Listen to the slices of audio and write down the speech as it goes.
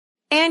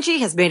Angie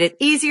has made it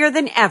easier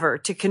than ever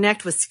to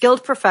connect with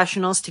skilled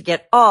professionals to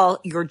get all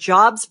your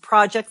jobs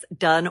projects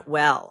done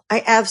well.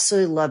 I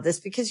absolutely love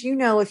this because,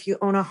 if you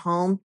own a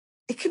home,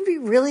 it can be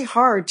really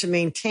hard to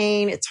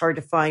maintain. It's hard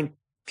to find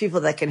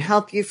people that can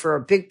help you for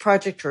a big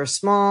project or a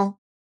small.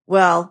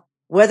 Well,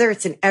 whether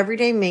it's in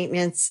everyday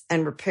maintenance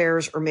and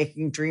repairs or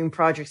making dream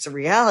projects a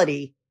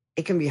reality,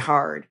 it can be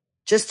hard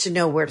just to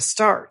know where to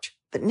start.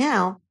 But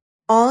now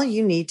all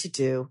you need to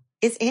do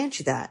is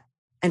Angie that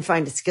and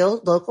find a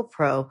skilled local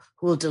pro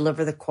who will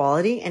deliver the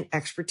quality and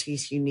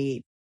expertise you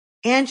need.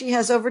 Angie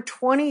has over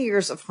 20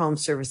 years of home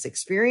service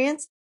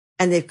experience,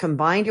 and they've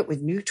combined it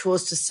with new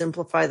tools to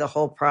simplify the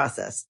whole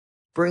process.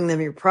 Bring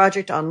them your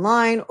project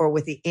online or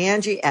with the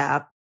Angie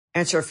app,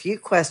 answer a few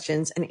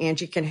questions, and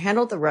Angie can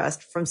handle the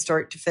rest from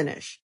start to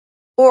finish.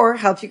 Or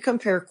help you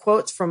compare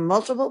quotes from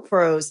multiple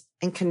pros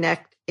and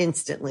connect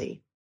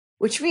instantly,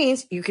 which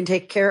means you can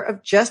take care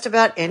of just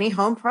about any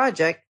home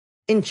project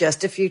in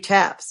just a few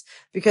taps.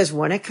 Because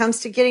when it comes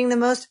to getting the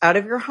most out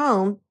of your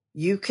home,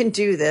 you can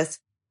do this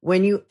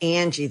when you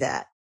Angie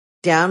that.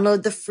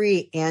 Download the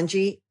free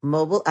Angie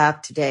mobile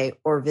app today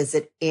or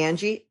visit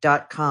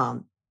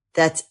Angie.com.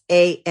 That's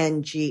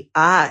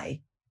ANGI.com.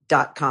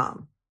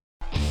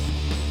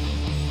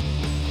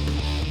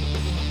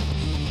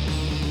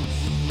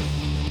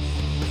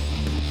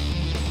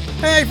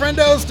 Hey,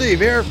 friendo, Steve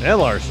here. And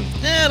Larson.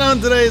 And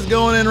on today's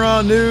Going In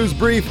Raw news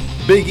brief,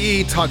 Big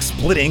E talks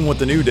splitting with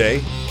the New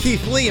Day.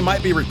 Keith Lee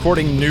might be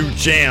recording new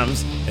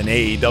jams. An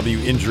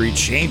AEW injury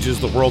changes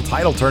the World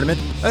Title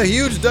Tournament. A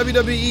huge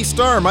WWE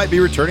star might be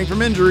returning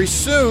from injury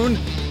soon.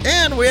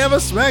 And we have a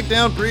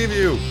SmackDown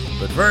preview.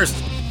 But first,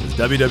 does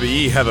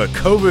WWE have a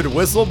COVID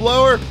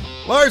whistleblower?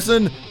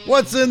 Larson,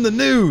 what's in the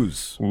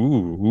news?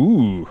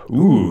 Ooh.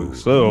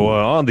 So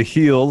on the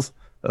heels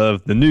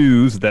of the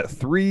news that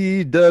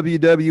 3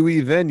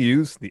 WWE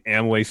venues, the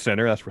Amway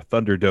Center, that's where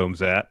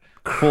Thunderdome's at,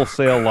 Full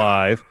Sail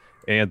Live,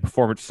 and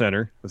Performance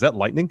Center. Was that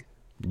Lightning?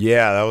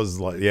 Yeah, that was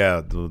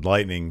the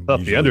Lightning. I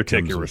thought the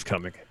Undertaker was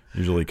coming.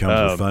 Usually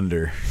comes with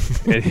thunder.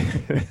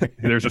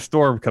 There's a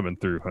storm coming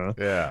through, huh?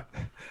 Yeah.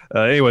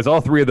 Anyways,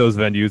 all 3 of those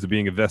venues are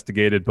being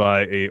investigated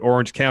by a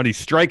Orange County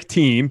strike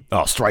team.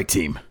 Oh, strike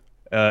team.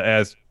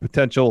 As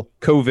potential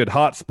COVID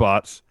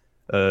hotspots.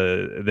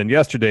 Then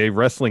yesterday,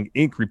 Wrestling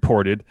Inc.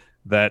 reported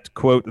that,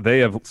 quote, they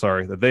have,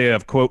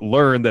 quote,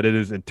 learned that it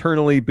is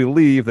internally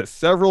believed that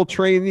several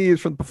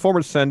trainees from the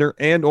Performance Center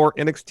and or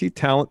NXT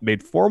talent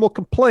made formal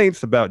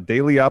complaints about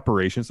daily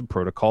operations and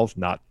protocols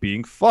not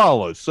being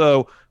followed.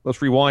 So let's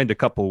rewind a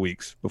couple of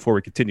weeks before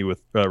we continue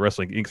with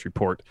Wrestling Inc.'s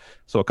report.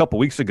 So a couple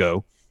weeks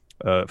ago,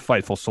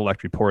 Fightful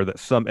Select reported that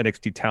some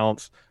NXT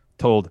talents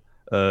told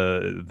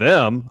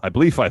them, I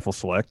believe Fightful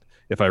Select,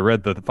 if I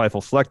read the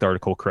Fightful Select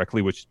article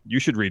correctly, which you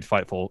should read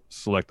Fightful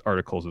Select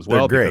articles as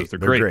well. They're great. Because they're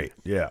great.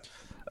 Yeah.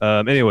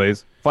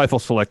 Anyways, Fightful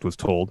Select was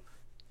told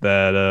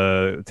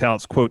that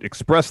talents, quote,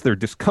 expressed their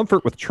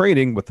discomfort with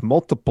training, with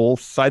multiple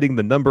citing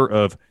the number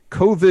of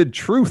COVID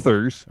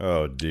truthers.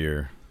 Oh,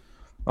 dear.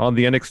 On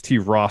the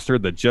NXT roster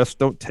that just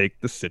don't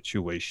take the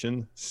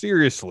situation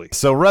seriously.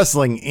 So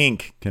Wrestling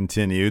Inc.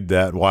 continued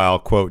that while,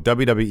 quote,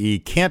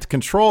 WWE can't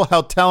control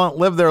how talent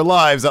live their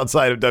lives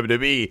outside of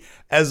WWE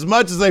as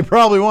much as they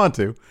probably want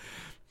to.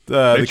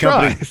 The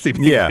company,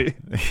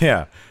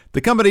 yeah.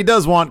 The company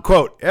does want,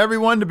 quote,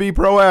 everyone to be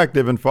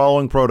proactive in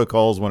following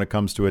protocols when it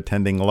comes to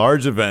attending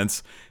large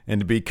events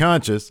and to be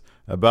conscious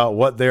about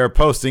what they are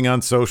posting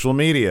on social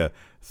media.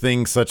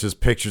 Things such as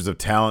pictures of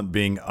talent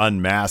being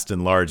unmasked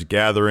in large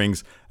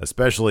gatherings,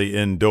 especially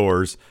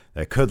indoors,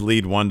 that could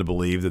lead one to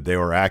believe that they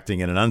were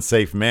acting in an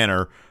unsafe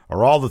manner,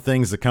 are all the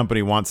things the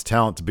company wants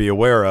talent to be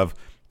aware of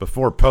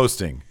before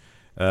posting.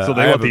 So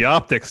they want the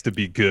optics to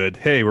be good.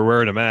 Hey, we're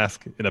wearing a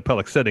mask in a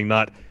public setting,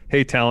 not,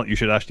 hey, talent, you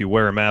should actually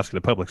wear a mask in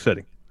a public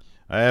setting.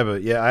 I have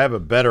a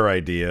better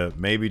idea.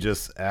 Maybe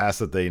just ask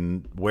that they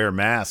wear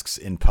masks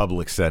in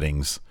public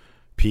settings.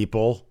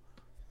 People.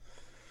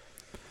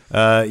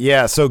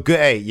 So good.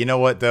 Hey, you know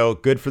what though?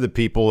 Good for the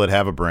people that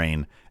have a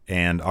brain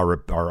and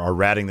are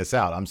ratting this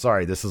out. I'm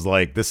sorry. This is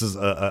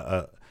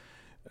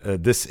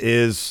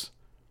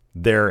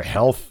their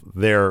health,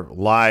 their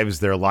lives,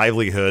 their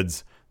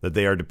livelihoods that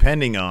they are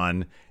depending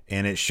on,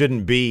 and it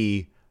shouldn't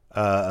be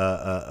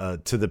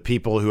to the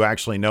people who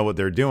actually know what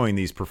they're doing.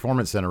 These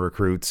Performance Center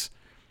recruits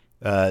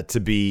to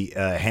be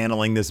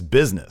handling this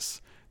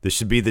business. This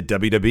should be the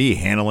WWE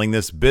handling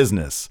this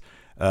business.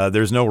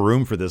 There's no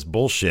room for this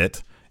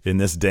bullshit in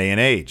this day and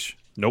age.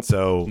 Nope.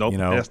 So, nope.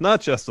 And it's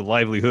not just the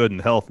livelihood and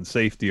health and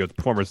safety of the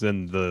performers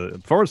in the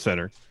Performance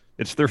Center.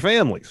 It's their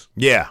families.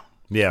 Yeah,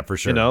 for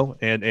sure.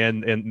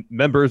 And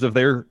members of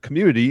their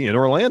community in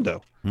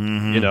Orlando.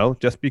 Mm-hmm.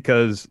 Just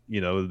because,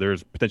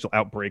 there's potential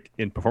outbreak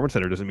in Performance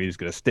Center doesn't mean he's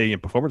going to stay in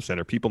Performance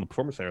Center. People in the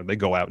Performance Center, they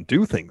go out and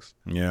do things.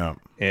 Yeah.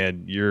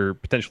 And you're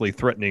potentially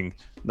threatening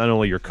not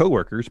only your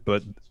coworkers,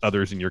 but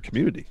others in your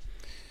community.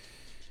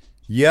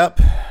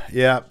 Yep.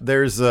 Yeah.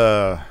 There's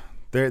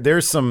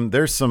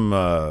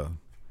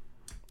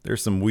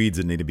some weeds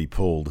that need to be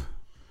pulled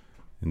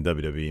in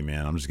WWE,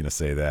 man. I'm just going to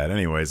say that.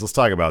 Anyways, let's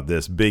talk about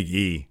this. Big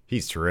E,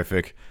 he's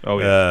terrific. Oh,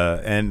 yeah.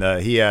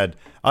 And he had,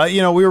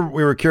 we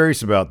were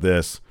curious about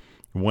this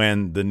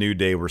when the New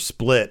Day were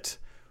split,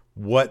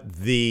 what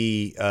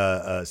the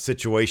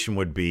situation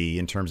would be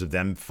in terms of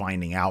them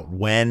finding out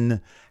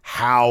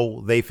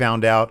how they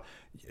found out.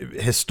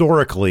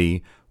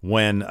 Historically,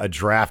 when a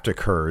draft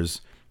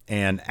occurs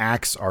and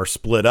acts are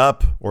split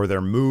up or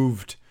they're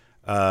moved,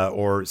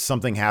 or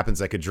something happens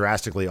that could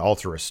drastically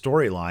alter a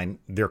storyline,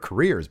 their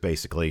careers,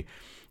 basically.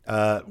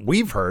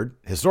 We've heard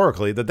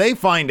historically that they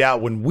find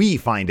out when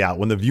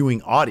the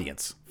viewing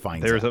audience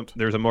finds out.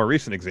 There's a more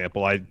recent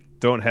example. I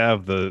don't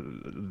have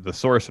the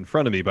source in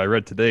front of me, but I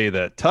read today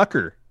that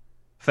Tucker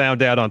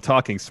found out on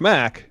Talking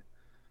Smack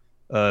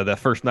that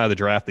first night of the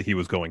draft that he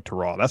was going to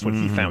Raw. That's when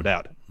he found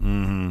out.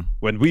 Mm-hmm.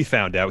 When we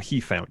found out,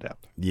 he found out.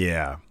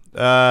 Yeah.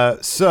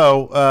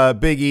 So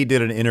Big E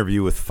did an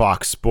interview with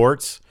Fox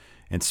Sports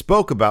and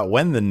spoke about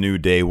when the New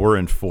Day were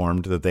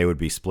informed that they would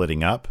be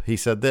splitting up. He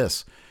said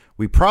this: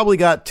 "We probably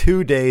got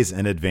 2 days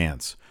in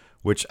advance,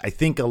 which I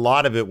think a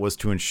lot of it was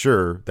to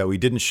ensure that we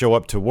didn't show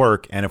up to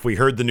work. And if we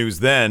heard the news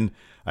then,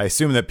 I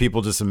assume that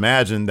people just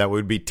imagined that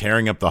we'd be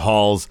tearing up the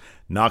halls,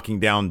 knocking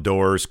down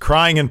doors,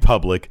 crying in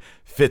public,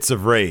 fits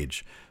of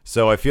rage.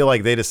 So I feel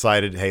like they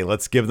decided, hey,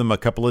 let's give them a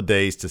couple of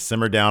days to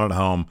simmer down at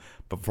home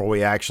before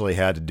we actually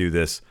had to do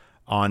this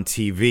on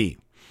TV."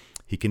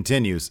 He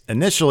continues,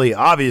 "Initially,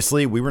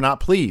 obviously, we were not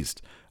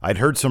pleased. I'd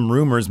heard some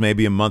rumors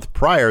maybe a month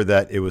prior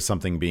that it was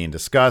something being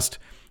discussed,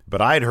 but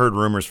I'd heard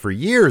rumors for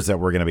years that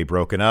we're going to be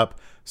broken up,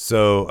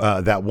 so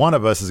that one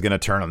of us is going to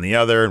turn on the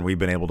other, and we've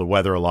been able to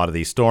weather a lot of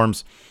these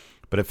storms.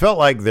 But it felt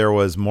like there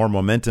was more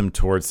momentum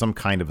towards some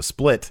kind of a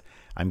split.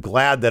 I'm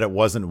glad that it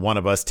wasn't one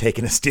of us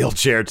taking a steel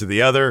chair to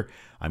the other.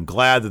 I'm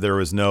glad that there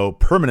was no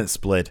permanent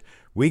split.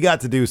 We got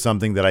to do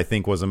something that I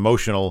think was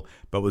emotional,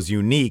 but was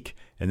unique.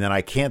 And then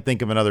I can't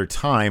think of another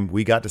time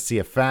we got to see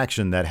a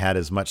faction that had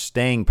as much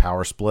staying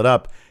power split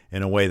up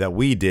in a way that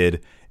we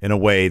did, in a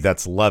way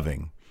that's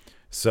loving."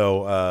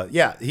 So,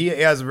 he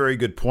has a very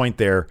good point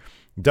there.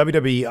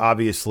 WWE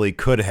obviously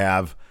could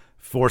have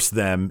forced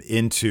them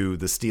into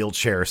the steel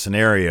chair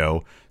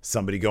scenario,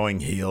 somebody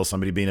going heel,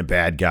 somebody being a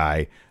bad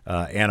guy,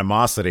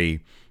 animosity.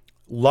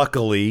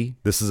 Luckily,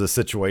 this is a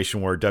situation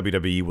where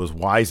WWE was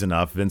wise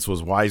enough, Vince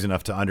was wise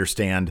enough to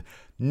understand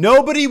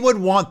nobody would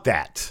want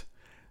that.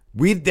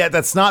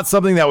 That's not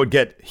something that would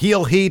get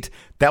heel heat.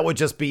 That would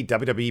just be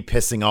WWE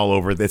pissing all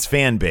over its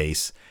fan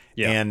base.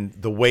 Yeah. And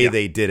the way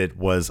they did it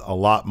was a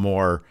lot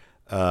more,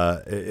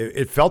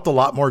 it felt a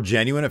lot more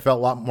genuine. It felt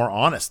a lot more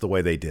honest the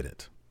way they did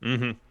it.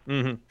 Mm-hmm.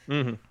 Mm-hmm.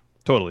 Mm-hmm.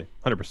 Totally.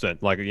 100%.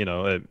 Like,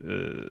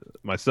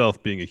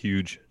 myself being a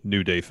huge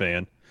New Day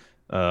fan,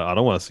 I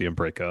don't want to see them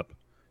break up.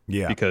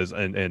 Yeah. Because,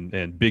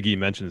 and Big E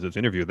mentions in this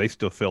interview, they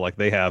still feel like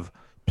they have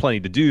plenty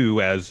to do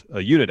as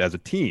a unit, as a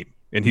team.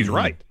 And he's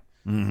right.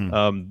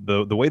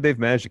 Mm-hmm. The way they've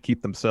managed to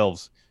keep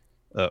themselves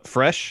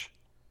fresh,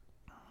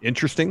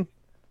 interesting,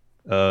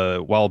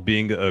 while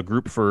being a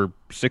group for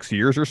 6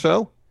 years or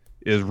so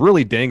is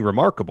really dang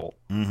remarkable.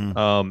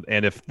 Mm-hmm.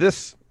 And if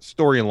this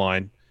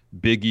storyline,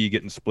 Big E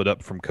getting split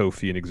up from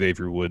Kofi and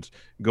Xavier Woods,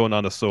 going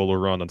on a solo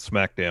run on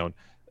SmackDown,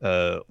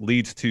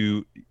 leads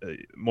to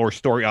more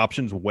story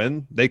options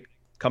when they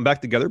come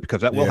back together,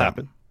 because that will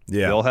happen.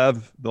 Yeah, they'll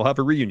have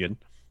a reunion.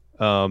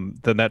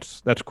 Then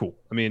that's cool.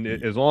 I mean,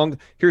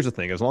 here's the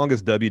thing: as long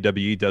as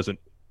WWE doesn't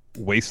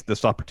waste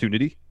this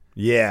opportunity,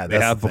 they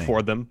have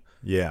before them,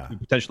 to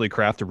potentially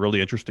craft a really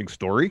interesting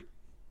story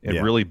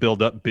and really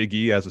build up Big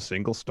E as a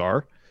single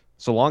star.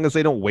 So long as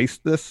they don't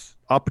waste this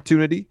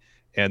opportunity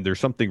and there's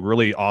something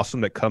really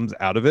awesome that comes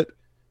out of it,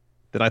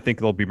 then I think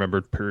they'll be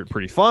remembered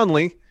pretty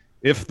fondly.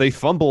 If they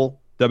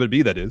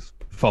WWE, that is,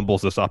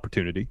 fumbles this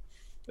opportunity,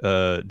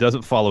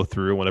 doesn't follow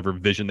through whatever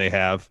vision they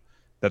have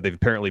that they've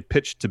apparently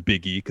pitched to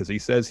Big E, because he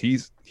says he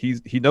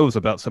knows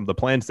about some of the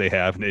plans they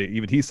have, and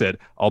even he said,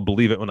 "I'll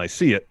believe it when I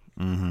see it."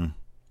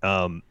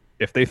 Mm-hmm.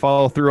 If they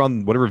follow through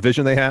on whatever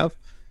vision they have,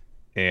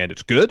 and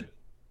it's good,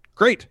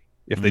 great.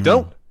 If they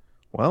don't,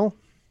 well,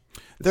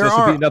 this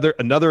would be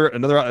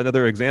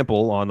another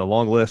example on a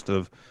long list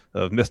of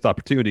missed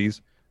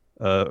opportunities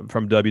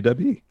from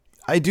WWE.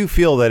 I do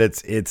feel that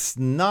it's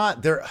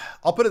not there.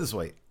 I'll put it this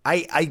way: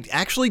 I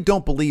actually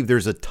don't believe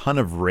there's a ton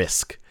of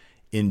risk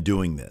in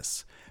doing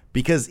this.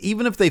 Because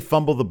even if they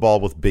fumble the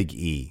ball with Big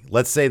E,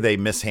 let's say they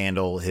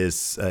mishandle his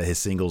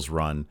singles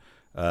run,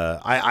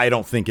 I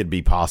don't think it'd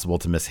be possible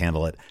to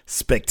mishandle it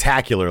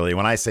spectacularly.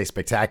 When I say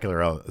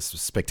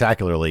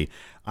spectacularly,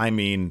 I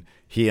mean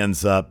he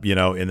ends up,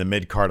 in the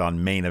mid card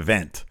on Main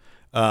Event.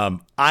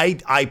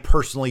 I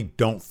personally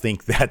don't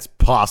think that's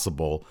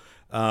possible.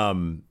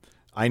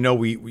 I know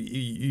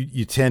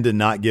we tend to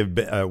not give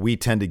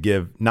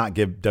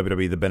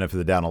WWE the benefit of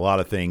the doubt on a lot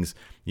of things.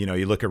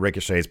 You look at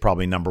Ricochet, he's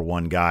probably number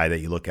one guy that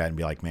you look at and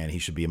be like, man, he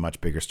should be a much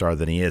bigger star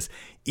than he is.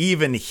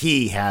 Even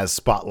he has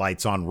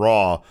spotlights on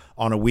Raw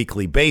on a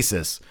weekly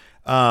basis.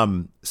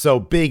 So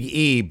Big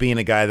E being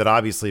a guy that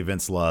obviously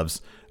Vince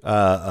loves,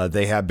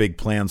 they have big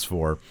plans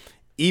for.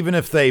 Even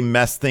if they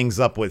mess things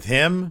up with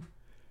him,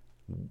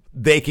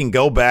 they can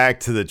go back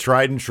to the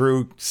tried and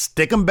true,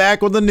 stick them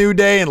back with the New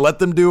Day and let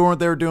them do what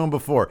they were doing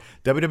before.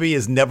 WWE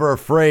is never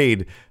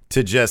afraid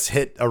to just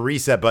hit a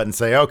reset button and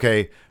say,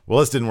 okay, well,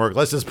 this didn't work.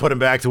 Let's just put them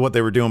back to what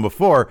they were doing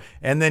before.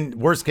 And then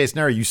worst case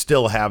scenario, you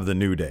still have the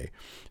New Day.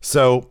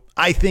 So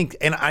I think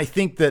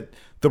that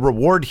the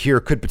reward here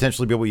could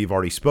potentially be what you've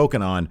already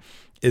spoken on,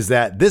 is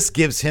that this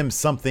gives him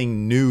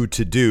something new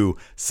to do,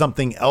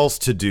 something else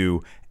to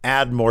do,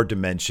 add more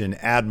dimension,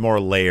 add more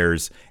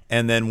layers.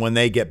 And then when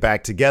they get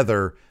back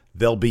together,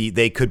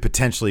 they could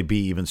potentially be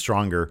even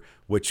stronger,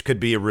 which could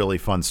be a really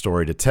fun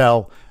story to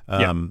tell.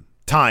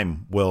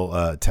 Time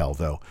will tell,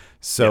 though.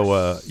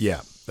 So,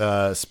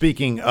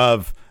 speaking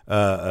of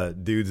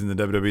dudes in the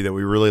WWE that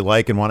we really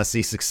like and want to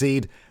see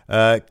succeed,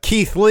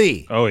 Keith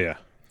Lee. Oh, yeah.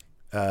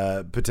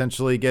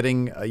 Potentially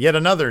getting yet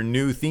another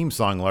new theme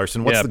song,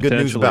 Larson. What's the good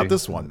news about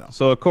this one, though?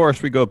 So, of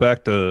course, we go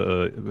back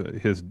to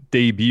his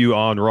debut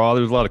on Raw.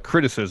 There's a lot of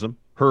criticism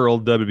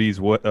hurled WWE's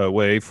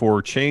way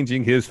for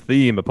changing his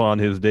theme upon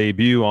his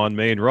debut on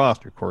main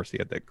roster. Of course, he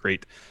had that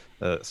great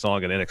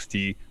song in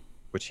NXT,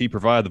 which he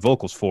provided the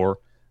vocals for.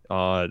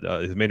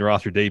 His main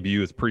roster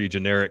debut is a pretty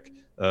generic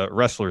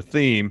wrestler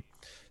theme.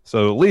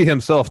 So Lee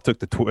himself took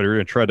to Twitter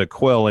and tried to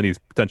quell any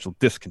potential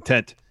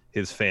discontent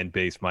his fan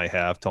base might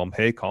have. Tell him,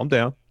 hey, calm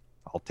down.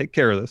 I'll take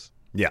care of this.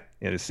 Yeah.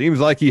 And it seems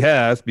like he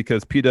has,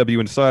 because PW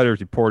Insider is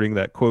reporting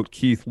that, quote,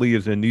 Keith Lee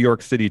is in New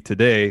York City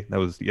today. That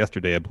was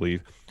yesterday, I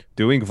believe,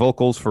 doing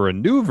vocals for a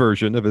new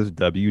version of his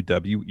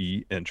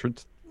WWE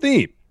entrance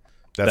theme.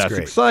 That's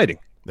great. Exciting.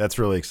 That's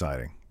really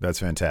exciting. That's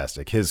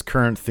fantastic. His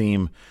current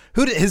theme,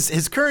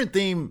 his current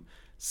theme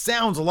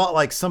sounds a lot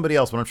like somebody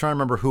else, but I'm trying to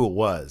remember who it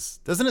was.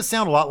 Doesn't it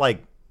sound a lot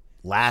like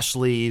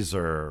Lashley's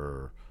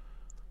or...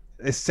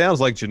 It sounds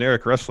like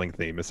generic wrestling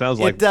theme. It sounds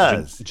like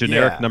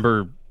generic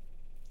number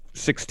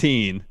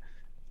 16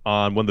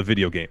 on one of the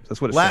video games. That's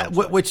what it sounds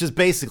like. Which is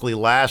basically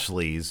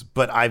Lashley's,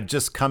 but I've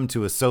just come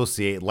to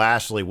associate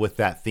Lashley with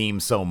that theme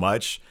so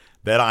much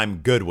that I'm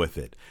good with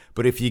it.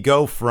 But if you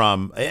go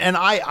from... And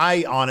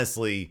I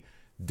honestly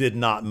did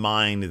not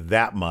mind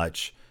that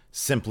much,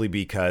 simply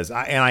because...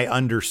 I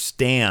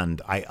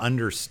understand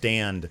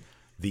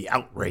the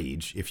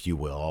outrage, if you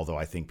will, although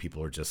I think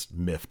people are just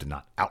miffed and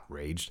not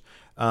outraged.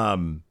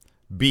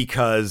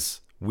 Because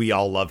we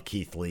all love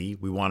Keith Lee.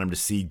 We want him to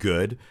see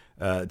good,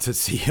 to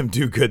see him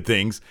do good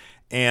things.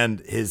 And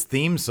his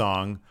theme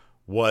song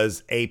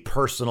was a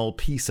personal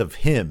piece of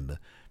him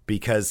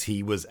because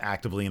he was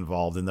actively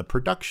involved in the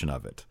production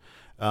of it.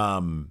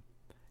 And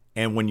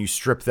when you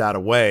strip that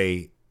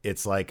away,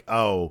 it's like,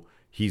 oh,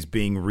 he's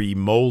being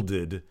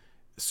remolded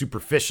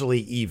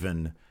superficially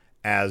even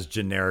as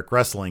generic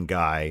wrestling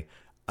guy.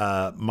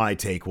 My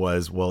take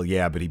was, well,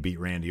 yeah, but he beat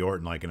Randy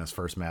Orton like in his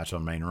first match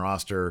on main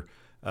roster.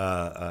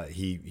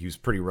 He was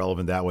pretty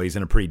relevant that way. He's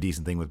in a pretty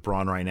decent thing with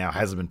Braun right now.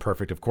 Hasn't been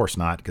perfect, of course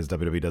not, because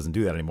WWE doesn't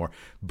do that anymore.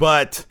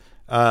 But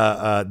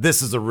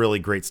this is a really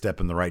great step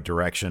in the right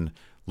direction.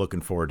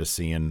 Looking forward to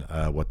seeing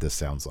what this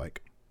sounds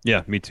like.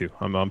 Yeah, me too.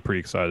 I'm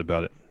pretty excited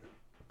about it.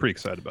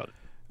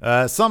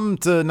 Something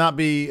to not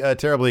be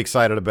terribly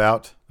excited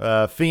about.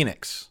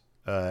 Phoenix,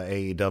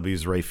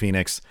 AEW's Ray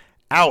Phoenix,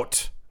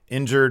 out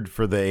injured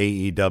for the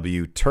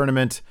AEW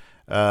tournament.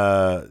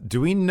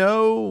 Do we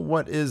know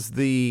what is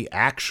the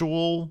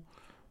actual?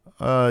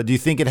 Do you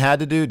think it had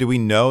to do? Do we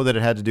know that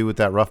it had to do with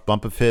that rough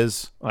bump of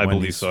his? I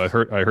believe so. I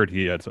heard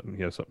he had something.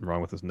 He had something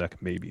wrong with his neck.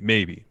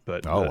 Maybe,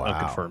 but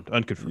unconfirmed.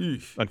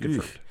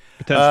 Potentially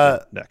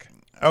neck.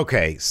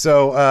 Okay,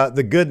 so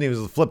the good news,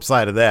 the flip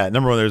side of that,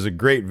 number one, there's a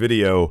great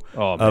video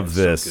of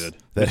this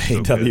that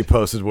AEW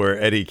posted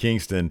where Eddie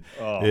Kingston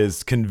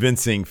is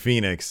convincing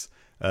Phoenix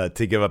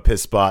to give up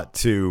his spot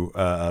to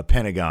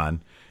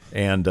Pentagon.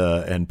 And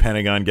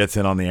Pentagon gets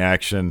in on the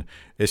action.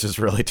 It's just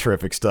really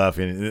terrific stuff,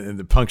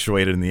 and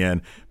punctuated in the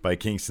end by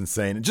Kingston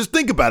saying, "Just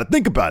think about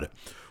it.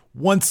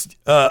 Once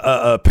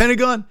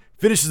Pentagon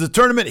finishes the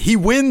tournament, he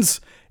wins,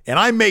 and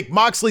I make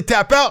Moxley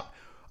tap out.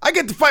 I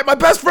get to fight my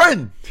best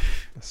friend."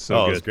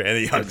 So good.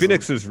 And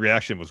Phoenix's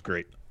reaction was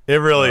great. It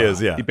really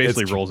is. Yeah, he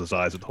basically rolls his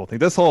eyes at the whole thing.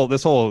 This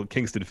whole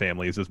Kingston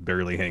family is just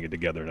barely hanging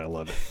together, and I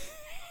love it.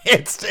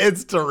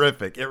 It's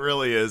terrific. It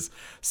really is.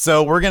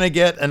 So we're gonna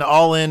get an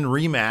all-in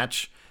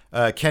rematch.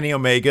 Kenny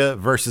Omega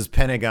versus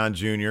Pentagon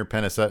Jr.,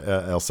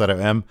 El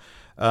Seto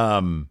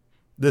M.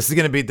 This is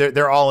going to be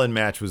their all-in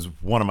match was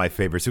one of my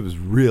favorites. It was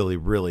really,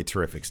 really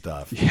terrific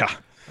stuff. Yeah.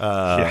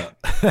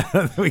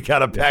 We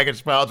got a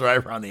package pile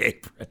driver on the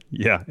apron.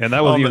 Yeah, and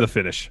that was even the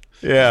finish.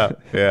 Yeah.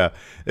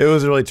 It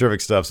was really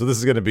terrific stuff. So this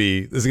is going to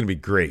be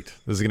great.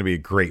 This is going to be a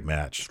great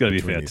match. It's going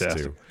to be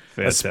fantastic.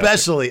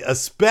 Especially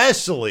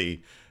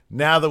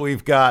now that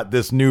we've got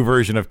this new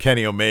version of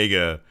Kenny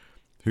Omega,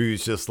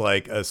 who's just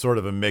like a sort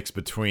of a mix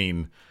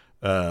between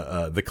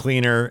the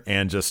cleaner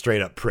and just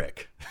straight up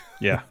prick.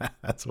 Yeah.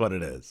 That's what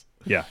it is.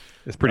 Yeah.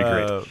 It's pretty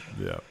great.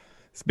 Yeah.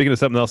 Speaking of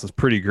something else that's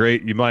pretty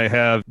great, you might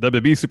have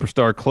WWE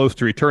superstar close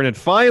to return and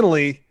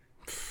finally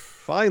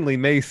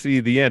may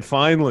see the end,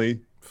 finally,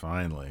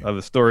 of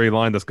the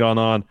storyline that's gone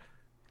on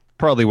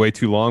probably way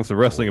too long. So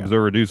Wrestling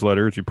Observer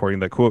Newsletter is reporting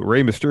that, quote,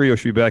 Rey Mysterio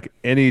should be back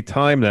any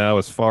time now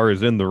as far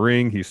as in the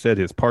ring. He said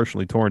his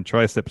partially torn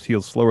triceps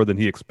healed slower than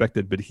he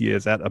expected, but he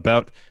is at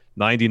about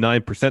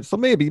 99%. So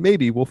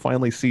maybe we'll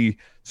finally see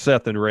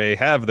Seth and Rey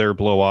have their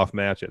blow-off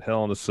match at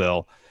Hell in a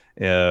Cell,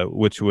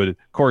 which would, of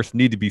course,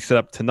 need to be set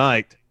up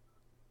tonight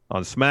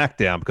on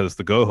SmackDown because it's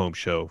the go-home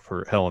show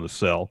for Hell in a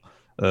Cell.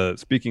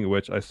 Speaking of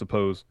which, I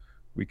suppose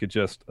we could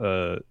just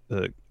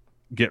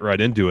get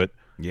right into it.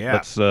 Yeah.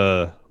 Let's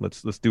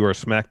do our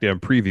SmackDown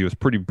preview. It's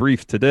pretty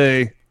brief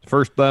today.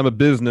 First time of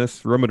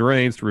business, Roman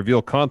Reigns to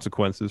reveal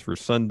consequences for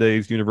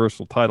Sunday's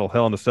Universal title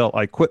Hell in a Cell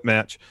I Quit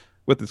match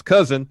with his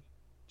cousin,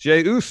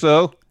 Jey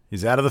Uso.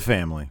 He's out of the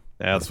family.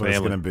 That's what it's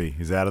going to be.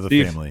 He's out of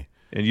the family.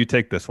 And you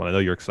take this one. I know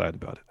you're excited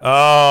about it.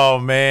 Oh,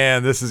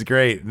 man, this is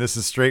great. This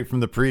is straight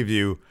from the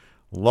preview.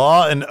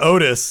 Law and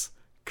Otis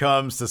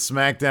comes to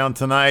SmackDown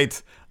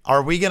tonight.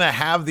 Are we going to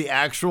have the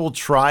actual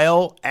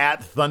trial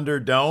at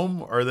Thunderdome?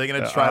 Or are they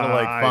going to try to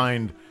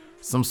find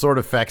some sort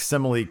of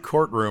facsimile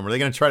courtroom? Are they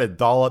going to try to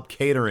doll up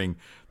catering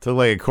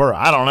to a court?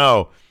 I don't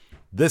know.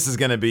 This is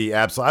going to be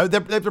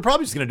absolutely. They're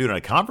probably just going to do it in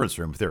a conference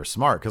room if they're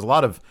smart, because a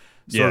lot of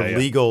sort of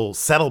legal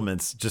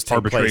settlements just take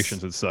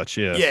arbitrations place. And such.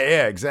 Yeah.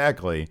 Yeah,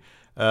 exactly.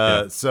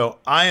 So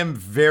I am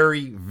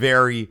very,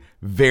 very,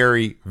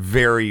 very,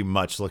 very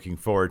much looking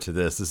forward to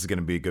this. This is going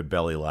to be a good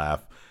belly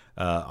laugh.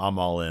 I'm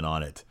all in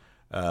on it.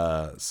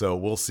 So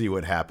we'll see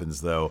what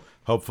happens, though.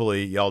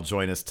 Hopefully y'all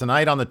join us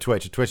tonight on the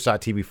Twitch at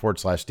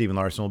twitch.tv/Steven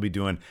Larson. We'll be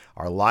doing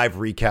our live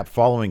recap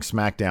following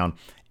SmackDown.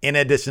 In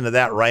addition to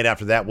that, right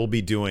after that, we'll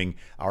be doing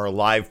our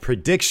live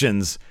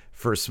predictions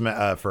for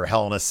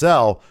Hell in a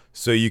Cell.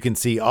 So you can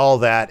see all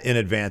that in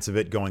advance of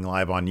it going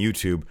live on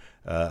YouTube.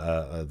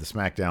 The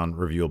SmackDown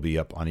review will be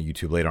up on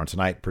YouTube later on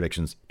tonight.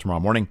 Predictions tomorrow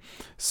morning.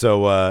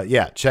 So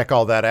check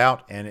all that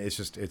out. And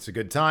it's a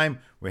good time.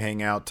 We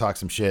hang out, talk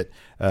some shit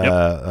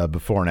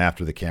before and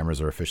after the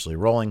cameras are officially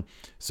rolling.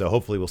 So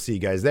hopefully we'll see you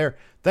guys there.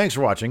 Thanks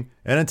for watching.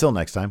 And until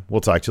next time,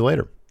 we'll talk to you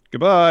later.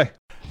 Goodbye.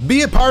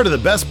 Be a part of the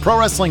best pro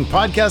wrestling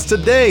podcast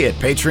today at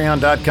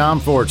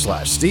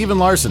patreon.com/Steven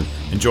Larson.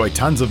 Enjoy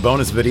tons of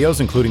bonus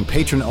videos, including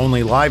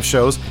patron-only live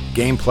shows,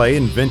 gameplay,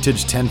 and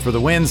vintage 10 for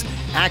the wins,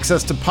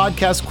 access to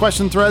podcast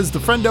question threads, the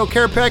Friendo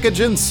Care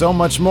Package, and so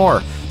much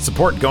more.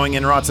 Support Going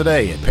In Raw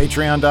today at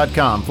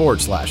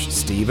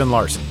patreon.com/Steven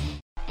Larson.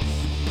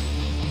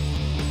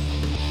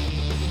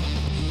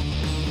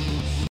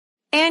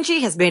 Angie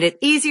has made it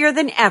easier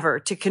than ever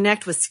to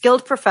connect with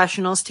skilled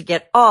professionals to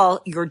get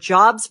all your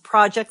jobs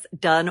projects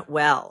done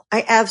well.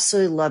 I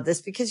absolutely love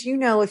this because,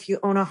 if you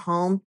own a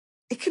home,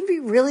 it can be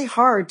really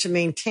hard to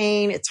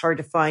maintain. It's hard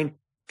to find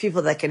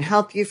people that can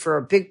help you for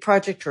a big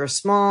project or a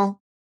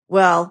small.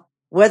 Well,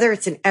 whether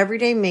it's in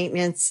everyday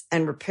maintenance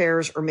and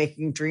repairs or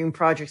making dream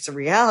projects a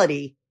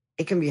reality,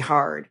 it can be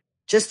hard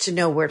just to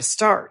know where to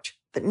start.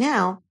 But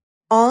now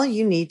all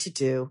you need to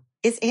do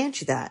is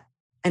Angie that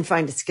and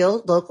find a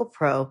skilled local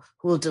pro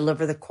who will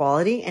deliver the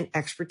quality and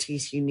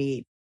expertise you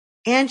need.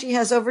 Angie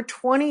has over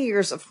 20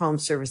 years of home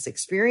service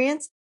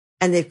experience,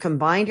 and they've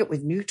combined it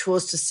with new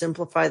tools to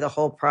simplify the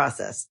whole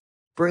process.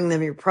 Bring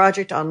them your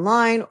project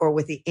online or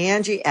with the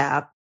Angie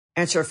app,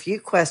 answer a few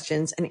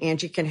questions, and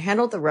Angie can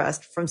handle the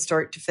rest from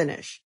start to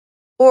finish.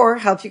 Or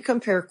help you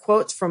compare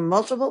quotes from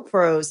multiple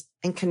pros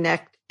and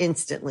connect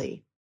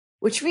instantly,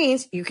 which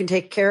means you can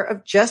take care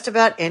of just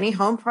about any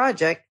home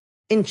project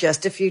in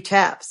just a few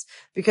taps.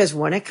 Because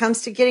when it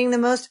comes to getting the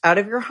most out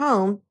of your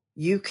home,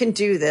 you can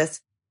do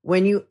this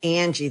when you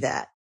Angie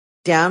that.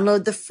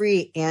 Download the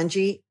free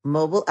Angie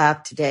mobile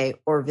app today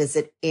or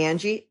visit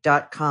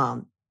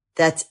Angie.com.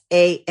 That's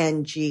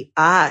ANGI.com.